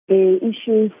The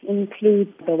issues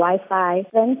include the Wi-Fi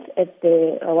vent at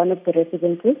one of the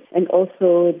residences, and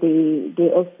also they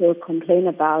also complain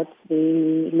about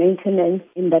the maintenance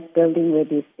in that building where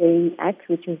they're staying at,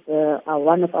 which is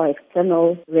one of our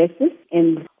external races.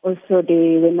 And also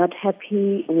they were not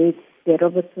happy with the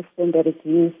robot system that is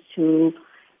used to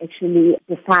actually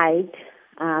decide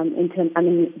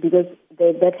because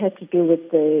that has to do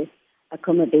with the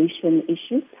accommodation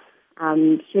issues.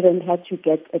 Students had to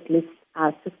get at least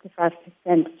 65%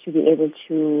 to be able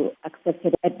to accept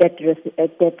it at that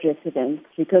residence.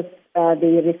 Because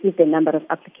they received a number of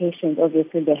applications,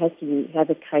 obviously they have to have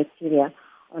a criteria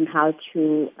on how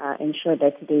to ensure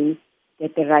that they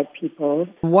get the right people.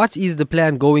 What is the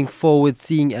plan going forward,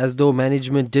 seeing as though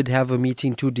management did have a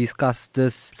meeting to discuss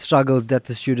this struggles that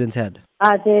the students had?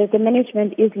 The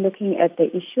management is looking at the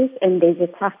issues, and there's a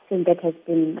task team that has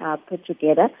been put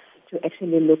together to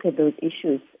actually look at those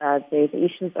issues. The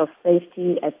issues of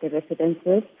safety at the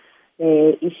residences,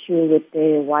 the issue with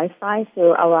the Wi-Fi.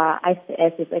 So our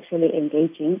ICS is actually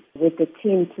engaging with the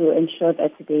team to ensure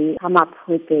that they come up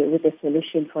with a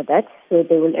solution for that. So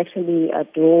they will actually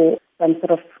do some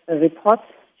sort of a report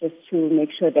just to make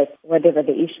sure that whatever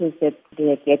the issues that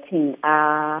they are getting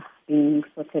are being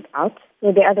sorted out.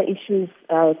 So the other issues,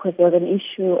 because there was an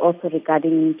issue also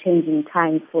regarding changing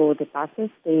time for the buses.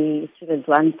 The students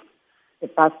want the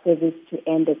bus service to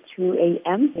end at 2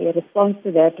 a.m. The response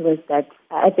to that was that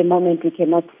at the moment we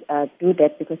cannot do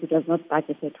that because it was not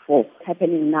budgeted for. What's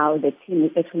happening now, the team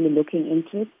is actually looking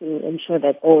into it to ensure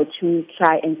that, or to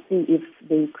try and see if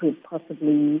they could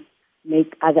possibly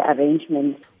make other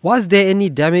arrangements. Was there any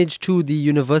damage to the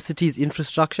university's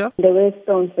infrastructure? There were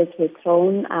stones that were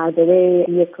thrown. There were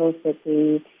vehicles that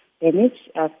were damaged,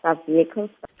 staff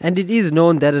vehicles. And it is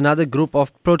known that another group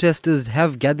of protesters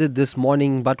have gathered this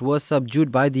morning but were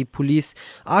subdued by the police.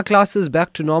 Are classes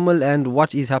back to normal, and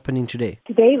what is happening today?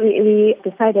 Today we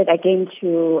decided again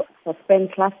to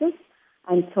suspend classes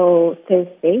until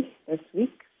Thursday this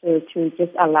week, so to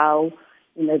just allow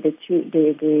the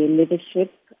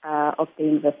leadership of the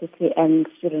university and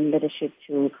student leadership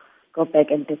to go back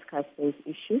and discuss those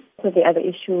issues. So the other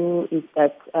issue is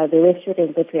that there were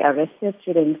students that were arrested.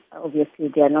 Students,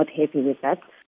 obviously, they are not happy with that.